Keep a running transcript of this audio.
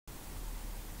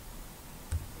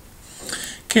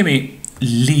Kemi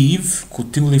leave, ku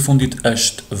tingulli i fundit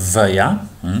është v-ja,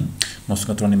 mos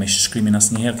ngatroni me shkrimin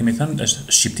asnjëherë, kemi thënë,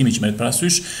 është shqiptimi që merret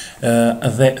parasysh,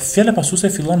 dhe fjala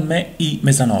pasuese fillon me i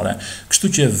me zanore. Kështu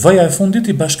që v-ja e fundit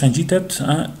i bashkangjitet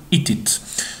itit.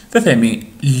 Dhe themi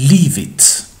leave it.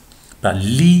 Pra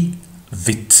leave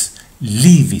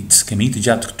it, kemi i të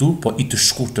gjatë këtu, po i të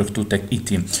shkurtër këtu tek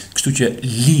iti. Kështu që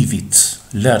leave it,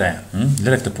 lëre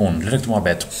këtë punë, lëre këtë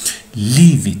muhabet.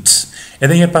 Leave it.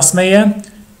 Edhe një pas meje,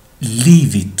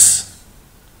 leave it.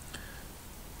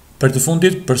 Për të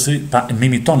fundit, pa me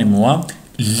imitoni mua,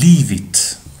 leave it.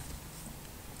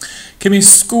 Kemi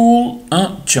school,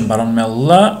 që mbaron me l,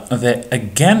 dhe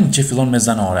again që fillon me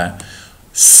zanore.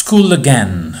 School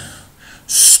again.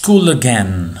 School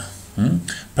again.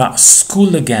 Pra,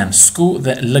 school again,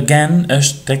 dhe again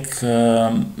është tek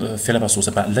fjala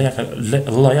pasuese, pra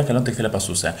l-ja kalon tek fjala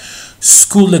pasuese.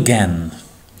 School again.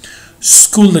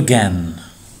 School again.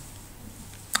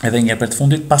 Edhe një për të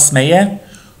fundit, pas meje,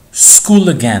 school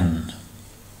again.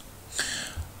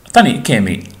 Tani,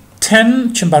 kemi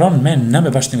 10 që mbaron me në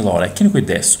me bashkëtingëllore. Keni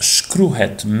kujdes,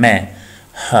 shkruhet me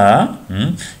h,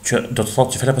 që do të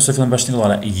thotë që fjala pasuese fillon me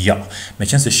bashkëtingëllore. Jo,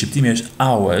 meqense shqiptimi është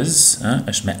hours,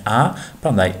 është me a,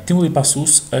 prandaj tingulli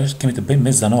pasus është kemi të bëjmë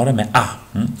me zanore me a.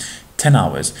 10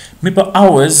 hours. Mi po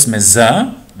hours me z,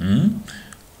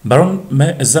 mbaron me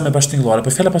z me bashkëtingëllore,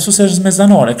 por fjala pasuese është me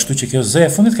zanore, kështu që kjo z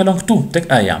e fundit kalon këtu tek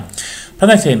a-ja.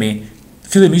 Prandaj themi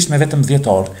fillimisht me vetëm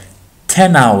dhjetor.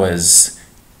 10 hours.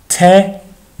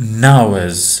 10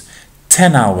 hours.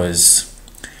 10 hours.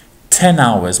 10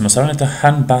 hours, mos harroni të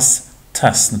hën bas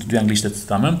tas në të dy anglishtet të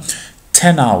thamë.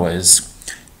 10 hours.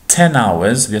 10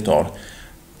 hours, dhjetor.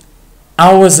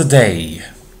 Hours a day.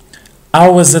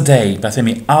 Hours a day. Pa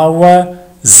themi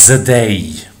hours a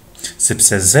day.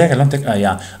 Sepse z kalon tek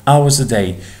a-ja. Hours a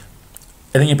day.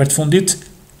 Edhe një për të fundit.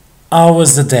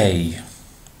 Hours a day.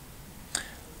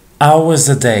 Hours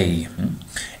a day.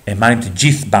 E marrim të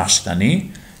gjithë bashkë tani.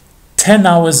 10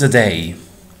 hours a day.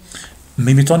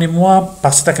 Me imitoni mua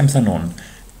pasi ta kem thënë unë.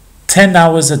 10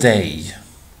 hours a day.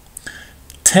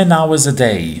 10 hours a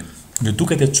day. Në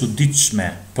duket e çuditshme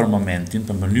për momentin,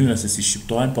 për mënyrën se si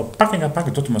shqiptohen, por pak nga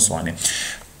pak do të mësoni.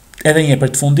 Edhe një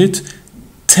për të fundit,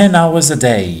 10 hours a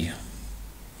day.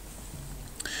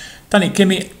 Tani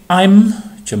kemi I'm,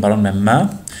 që mbaron me m,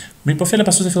 mirë po fjala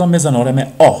pasuese fillon me zanore me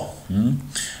o.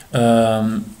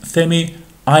 Themi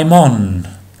I'm on.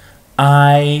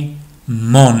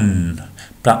 I'm on.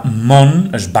 Pra, mon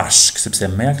është bashk, sepse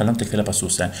meja kalon tek fjala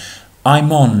pasuese.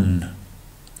 I'm on.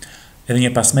 Edhe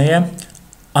një pas meje,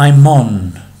 I'm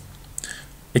on.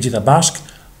 E gjitha bashk,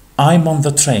 I'm on the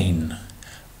train.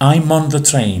 I'm on the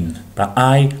train. Pra,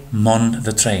 I'm on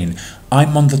the train.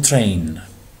 I'm on the train.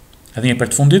 Edhe një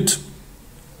për të fundit,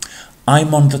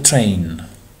 I'm on the train.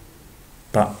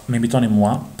 Pra, me imitoni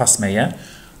mua, pas meje,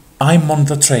 I'm on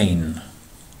the train.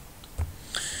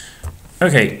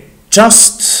 Okay.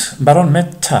 Just mbaron me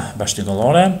t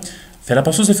bashkëtingëllore, fjala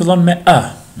pasuese fillon me a.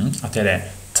 Atëre,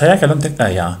 t-ja kalon tek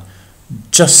a-ja.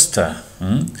 Just.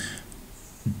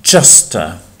 Just.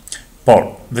 Por,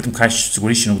 vetëm kaq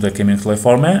sigurisht që nuk do e kemi në këtë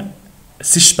forme,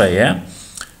 si shprehje,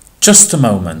 just a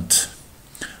moment.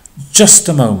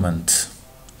 Just a moment.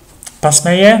 Pas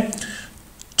meje,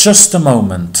 just a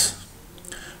moment.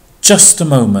 Just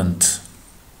a moment.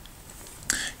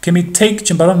 Kemi take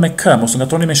që mbaron me k, mos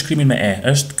ngatroni me shkrimin me e,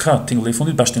 është k tingulli i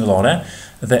fundit bashkëtingëllore,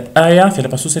 dhe a-ja fjala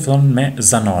pasuese fillon me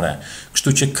zanore. Kështu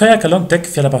që k-ja kalon tek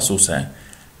fjala pasuese.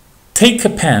 Take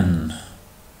a pen.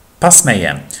 Pas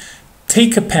meje.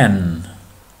 Take a pen.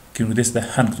 Kemi kujdes dhe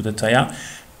hën këtu te t-ja.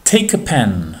 Take a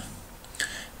pen.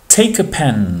 Take a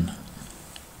pen.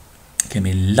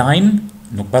 Kemi line,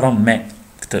 nuk mbaron me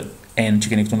këtë n që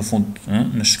keni këtu në fund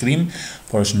në shkrim,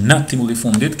 por është në tingulli i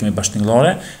fundit, kemi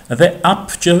bashkëtingëllore, dhe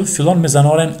up që fillon me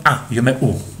zanoren a, jo me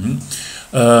u.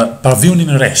 Pa vjuni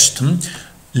në resht.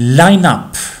 Line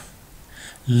up.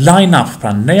 Line up,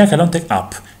 pra neja kalon tek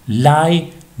up.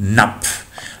 Line up.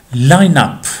 Line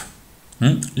up.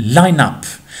 Line up.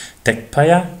 Tek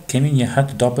paja kemi një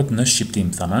hat dobët në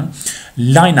shqiptim, thamën.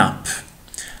 Line up.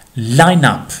 Line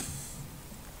up.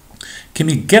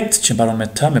 Kemi get që mbaron me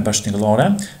t me bashkëtingëllore,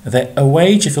 dhe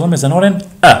away që fillon me zanoren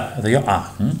a, dhe jo a.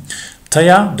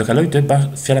 T-ja do kaloj të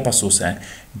fjala pasuese.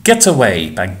 Get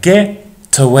away, pa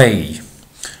get away.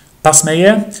 Pas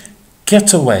meje,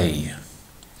 get away.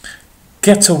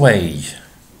 Get away.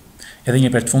 Edhe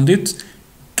një për të fundit,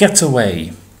 get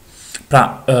away.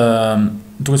 Pra,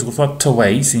 duke se kur thua to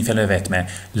away, si një fjallë e vetme,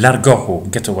 largohu,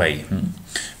 get away.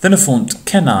 Dhe në fund,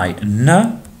 can I, në,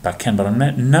 pa can baron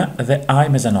me, në dhe I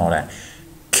me zanore.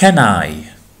 Can I?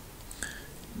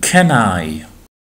 Can I?